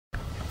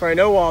For a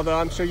no wall though,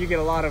 I'm sure you get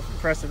a lot of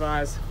impressive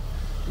eyes.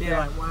 Yeah. You're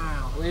like,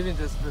 wow. Well, even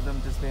just for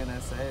them just being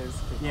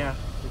SAs,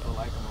 people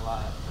like them a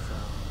lot. So.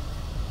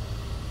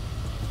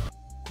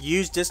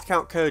 Use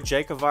discount code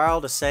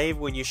JACOVIRAL to save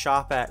when you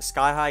shop at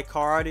Sky High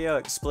Car Audio,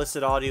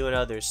 Explicit Audio, and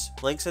others.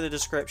 Links in the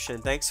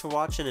description. Thanks for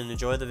watching and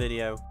enjoy the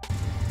video.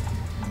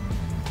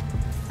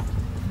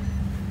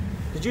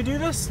 Did you do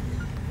this?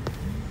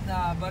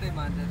 Nah, a buddy of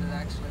mine did it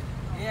actually.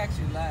 He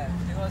actually left.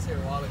 He was here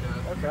a while ago.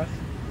 Okay.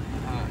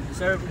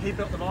 So he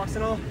built the box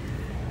and all?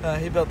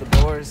 He built the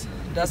doors.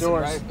 Dustin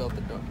doors. Wright built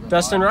the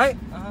Dustin box. Wright?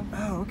 Uh-huh.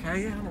 Oh,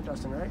 okay. Yeah, I know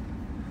Dustin Wright.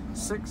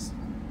 6.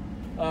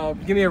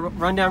 Give me a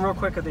rundown real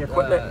quick of the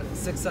equipment.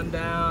 6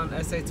 Sundown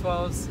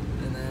SA12s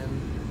and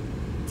then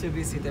 2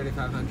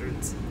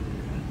 BC3500s.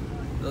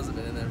 Those have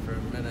been in there for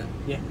a minute.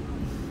 Yeah.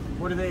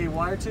 What are they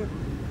wired to?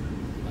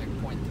 Like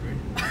 0.3.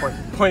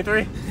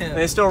 0.3? Yeah. Are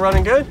they still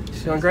running good?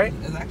 Doing great?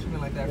 It's actually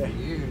been like that for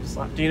years.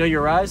 Wow. Do you know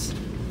your rise?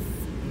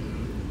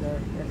 No.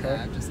 Okay.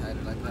 Yeah, I've just had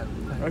it like that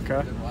for a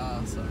good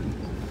while. So.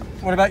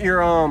 What about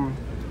your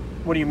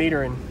what do you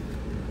meter in?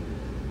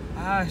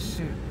 Ah,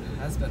 shoot,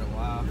 that's been a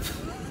while.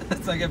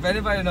 It's like if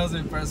anybody knows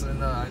me personally,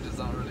 no, I just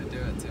don't really do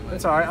it too much.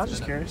 It's alright. I was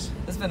just curious.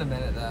 It's been a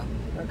minute though.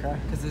 Okay.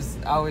 Because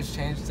I always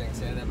change things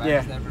here, but I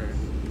just never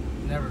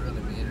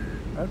really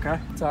metered. Okay,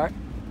 it's alright.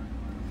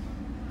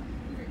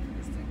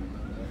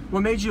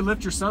 What made you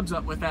lift your subs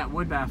up with that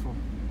wood baffle?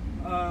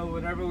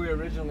 Whenever we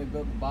originally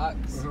built the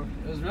box,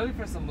 it was really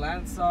for some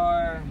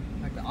Landstar,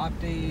 like the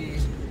Opti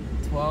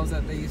 12s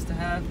that they used to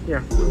have.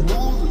 Yeah.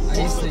 I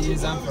used to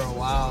use them for a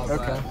while.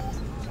 Okay. But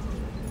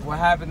what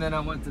happened then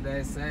I went to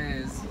the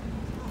SAs.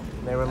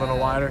 They were a little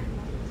wider.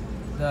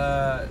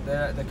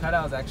 The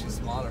cutout was actually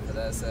smaller for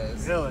the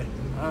SAs. Really?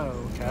 Oh,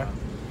 okay.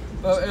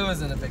 But it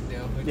wasn't a big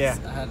deal. I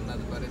had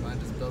another buddy of mine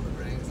just build the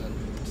rings and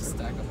just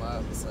stack them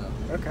up. So.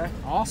 Okay.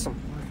 Awesome.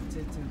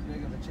 Too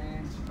big of a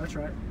change. That's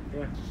right.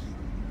 Yeah.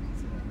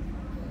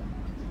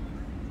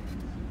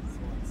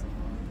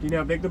 Do you know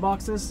how big the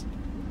box is?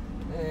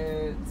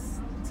 It's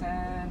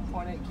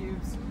 10.8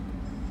 cubes.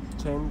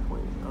 10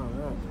 point. All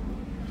right.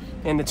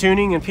 And the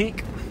tuning and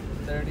peak?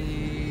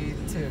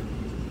 32.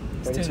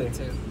 32.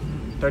 2.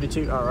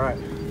 32. All right.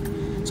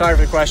 Sorry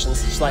for the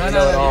questions. Just like you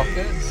know it all. Good.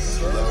 I just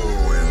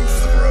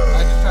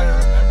try to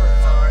remember.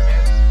 It's all right,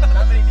 man.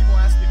 Not many people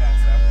ask me that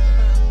stuff.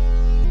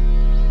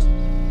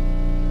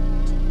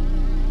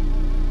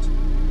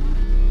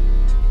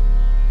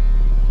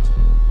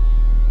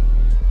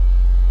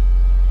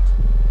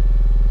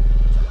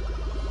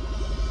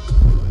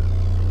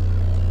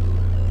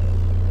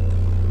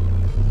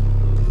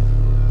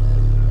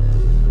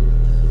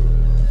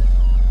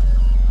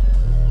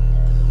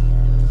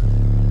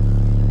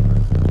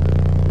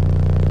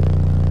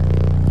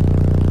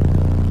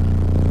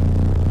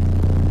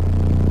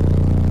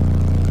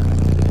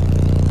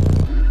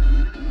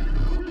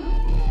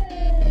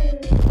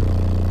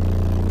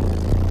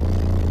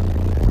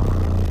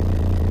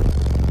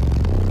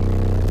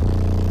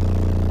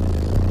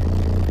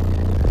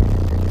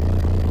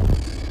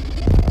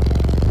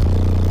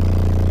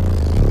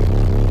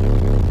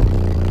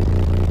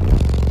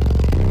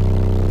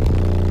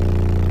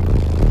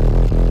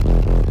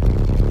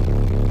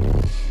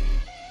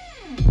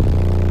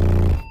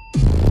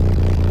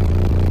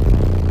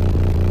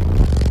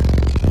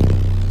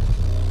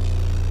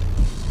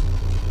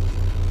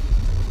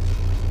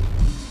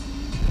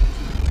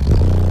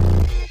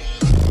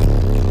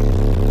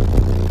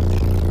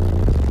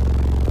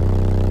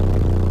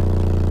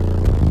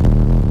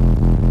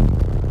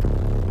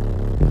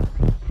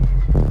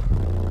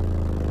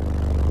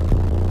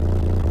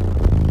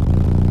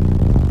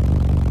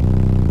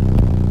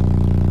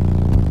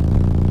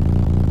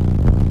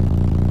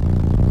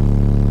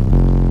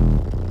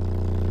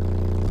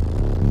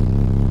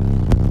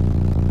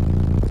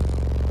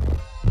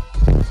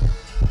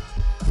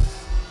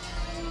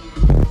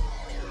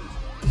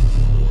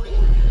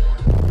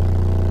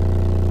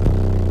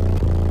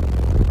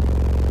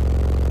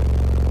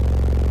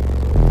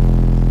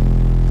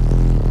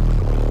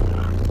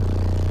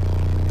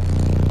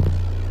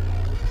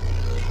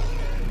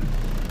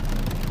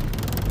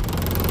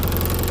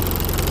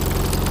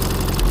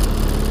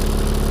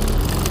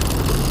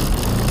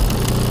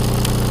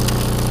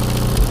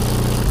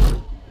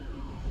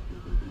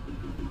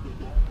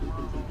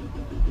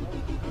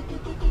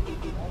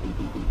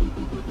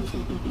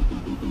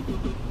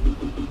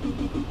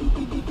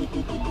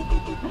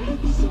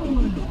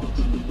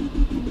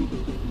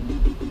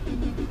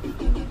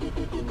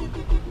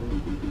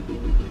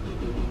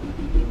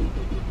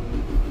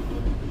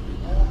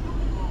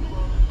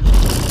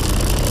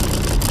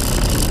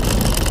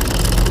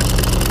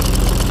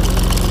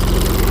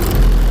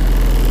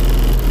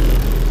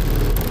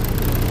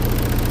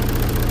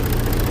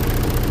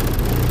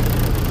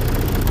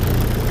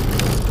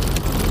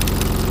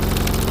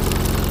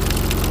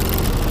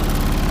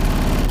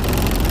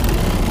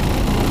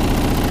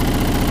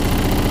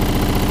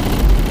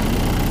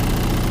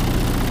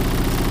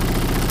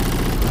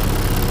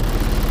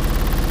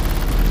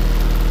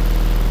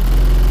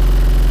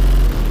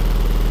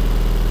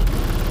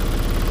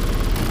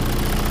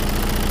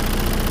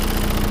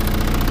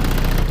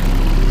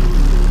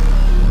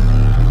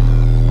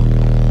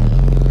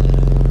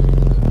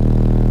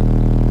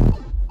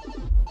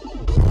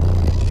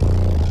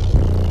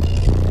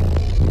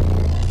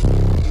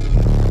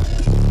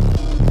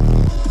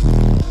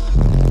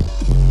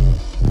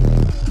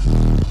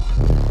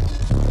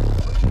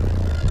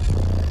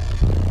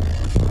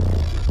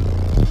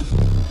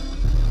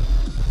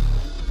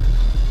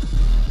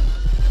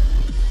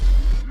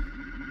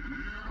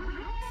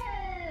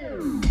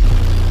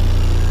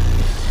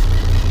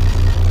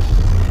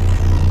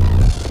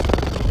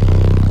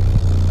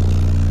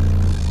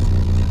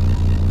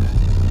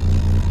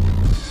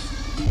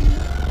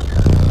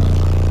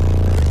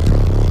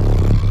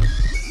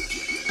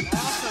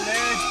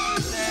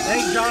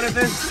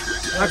 Jonathon,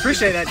 I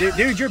appreciate that, dude.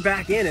 Dude, your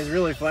back end is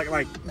really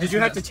like. Did you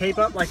have to tape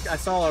up? Like I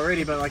saw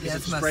already, but like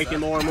it's just breaking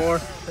more and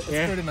more. It's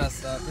pretty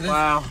messed up.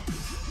 Wow.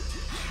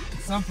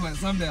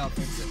 Someday I'll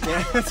fix it.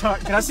 Yeah, that's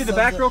hard. Can I see the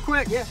back real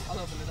quick? Yeah. I'll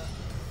open it up.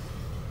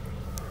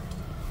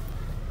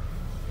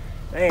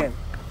 Man,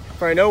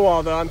 for a no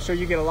wall though, I'm sure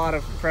you get a lot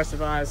of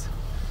impressive eyes.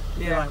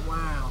 Yeah. You're like,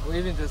 wow. Well,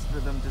 even just for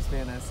them just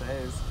being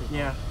SAs,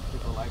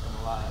 people like them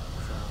a lot.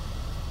 So.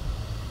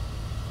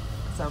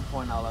 At some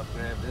point I'll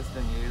upgrade, but it's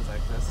been years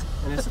like this.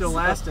 And it's still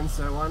lasting,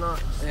 so why not?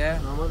 Just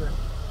run with it.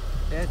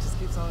 Yeah, it just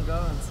keeps on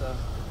going, so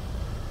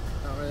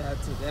don't really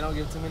have to. They don't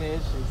give too many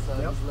issues, so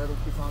just let them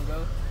keep on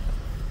going.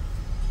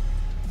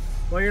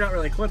 Well, you're not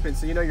really clipping,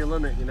 so you know your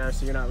limit, you know,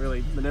 so you're not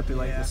really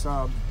manipulating the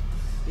sub.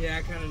 Yeah,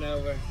 I kind of know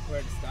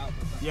where to stop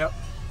with them. Yep.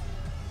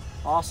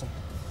 Awesome.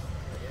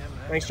 Yeah,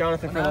 man. Thanks,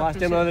 Jonathon, for the last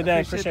demo of the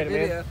day. Appreciate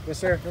it, man. Yes,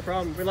 sir. No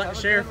problem. We'd like to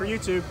share for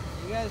YouTube.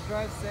 You guys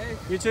drive safe.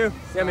 You too.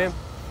 So, yeah, man.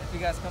 If you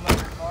guys come out in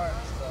your car,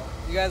 so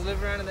you guys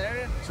live around in the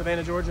area?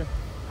 Savannah, Georgia.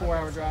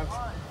 4-hour drive.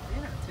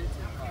 You're not too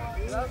far.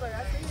 I was like,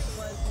 I think it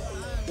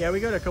was. Yeah, we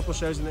go to a couple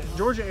shows in the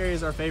Georgia area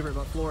is our favorite,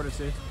 but Florida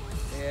too.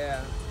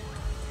 Yeah.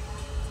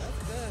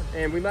 That's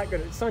good. And we might go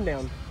to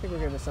Sundown. I think we're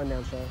going to the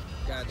Sundown show.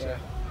 Gotcha.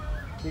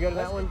 Yeah. You go to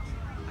that one?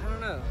 I don't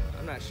know.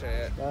 I'm not sure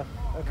yet. Yeah.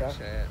 Okay. I'm not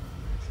sure yet.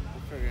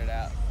 We'll figure it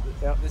out.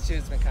 Yep. This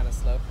year's been kind of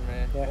slow for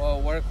me. Yeah.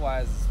 Well,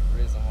 work-wise is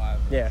the reason why.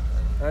 Yeah,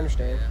 I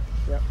understand.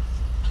 Yeah. Yep.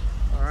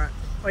 All right.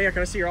 Oh yeah,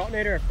 can I see your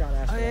alternator? I forgot to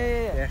ask. Oh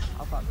yeah.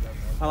 I'll pop it up.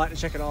 I like to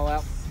check it all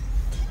out.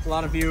 A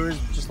lot of viewers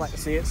just like to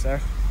see it, so.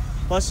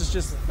 Plus, it's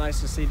just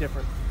nice to see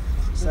different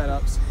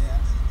setups. Yeah.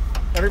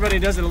 Everybody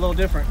does it a little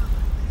different.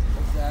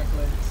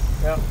 Exactly.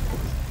 Yep.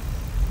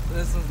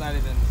 This one's not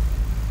even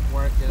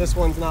working. This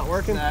one's not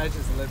working? Nah, it's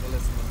just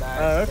limitless in the back.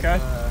 Oh, okay.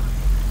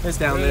 It's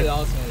down really there. The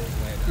alternator's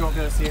way down. You won't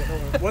be able to see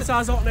it. What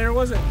size alternator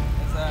was it?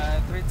 It's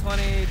a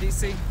 320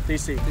 DC.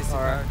 DC.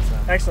 All right. Power,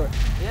 so. Excellent.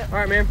 Yeah. All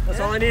right, man.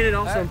 That's all I needed.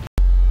 Awesome.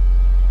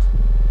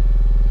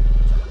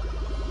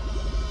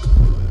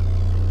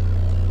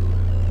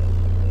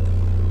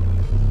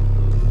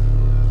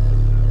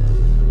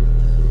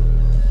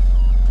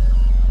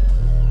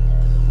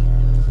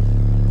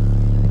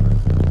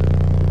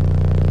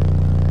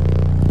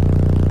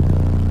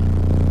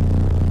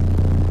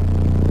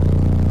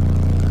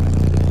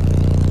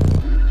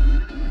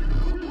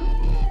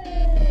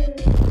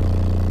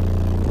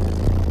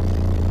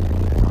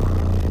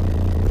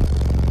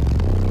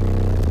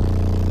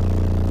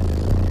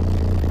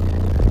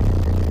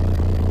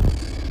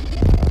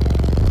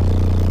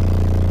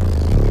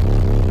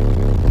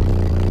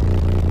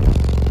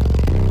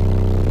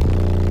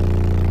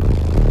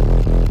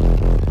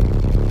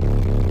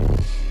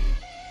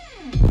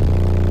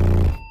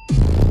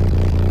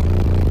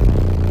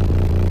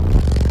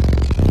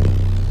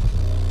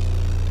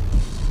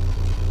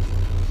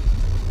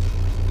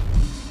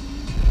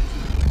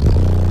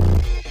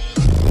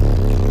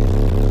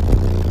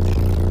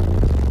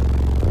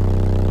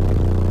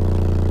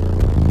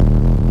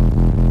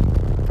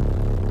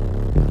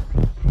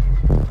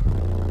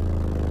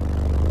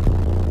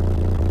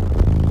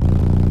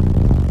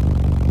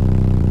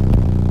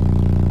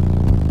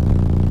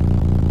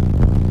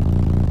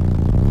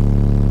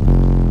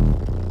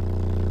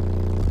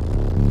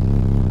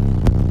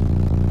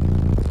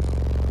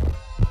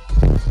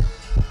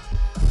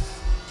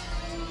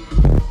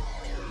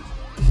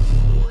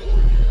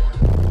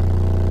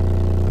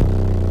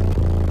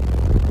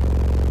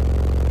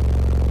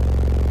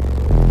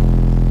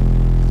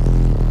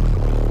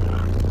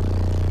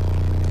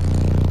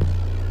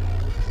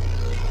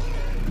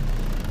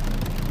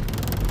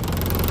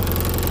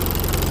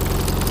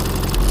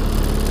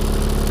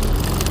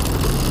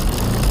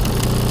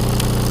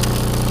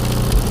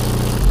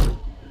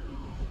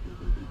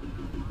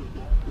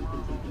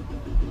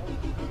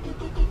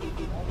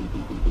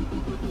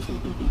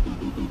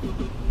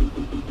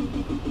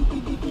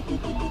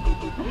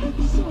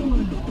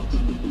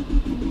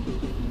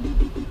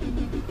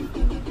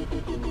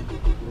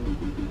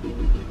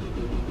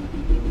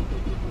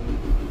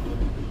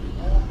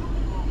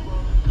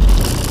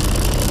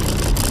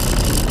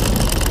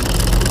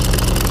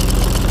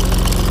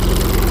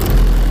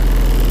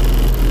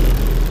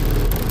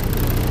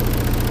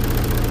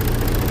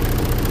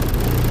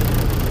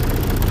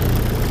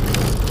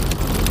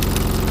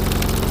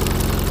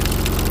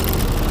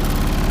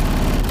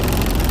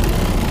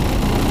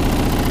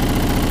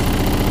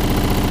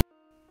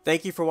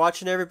 Thank you for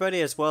watching,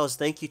 everybody, as well as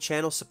thank you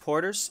channel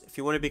supporters. If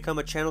you want to become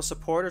a channel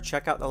supporter,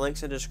 check out the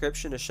links in the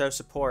description to show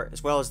support,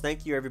 as well as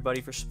thank you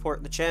everybody for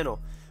supporting the channel.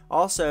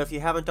 Also, if you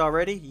haven't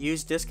already,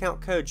 use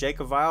discount code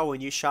JakeOfViral when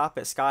you shop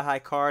at Sky High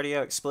Car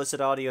Audio, Explicit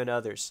Audio, and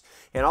others.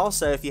 And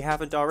also, if you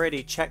haven't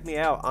already, check me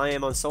out. I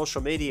am on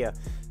social media,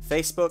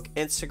 Facebook,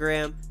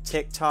 Instagram,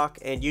 TikTok,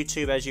 and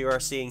YouTube, as you are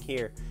seeing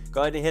here.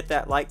 Go ahead and hit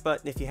that like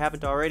button if you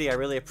haven't already. I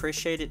really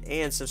appreciate it.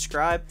 And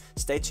subscribe.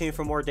 Stay tuned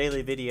for more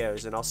daily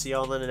videos, and I'll see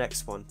y'all in the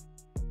next one.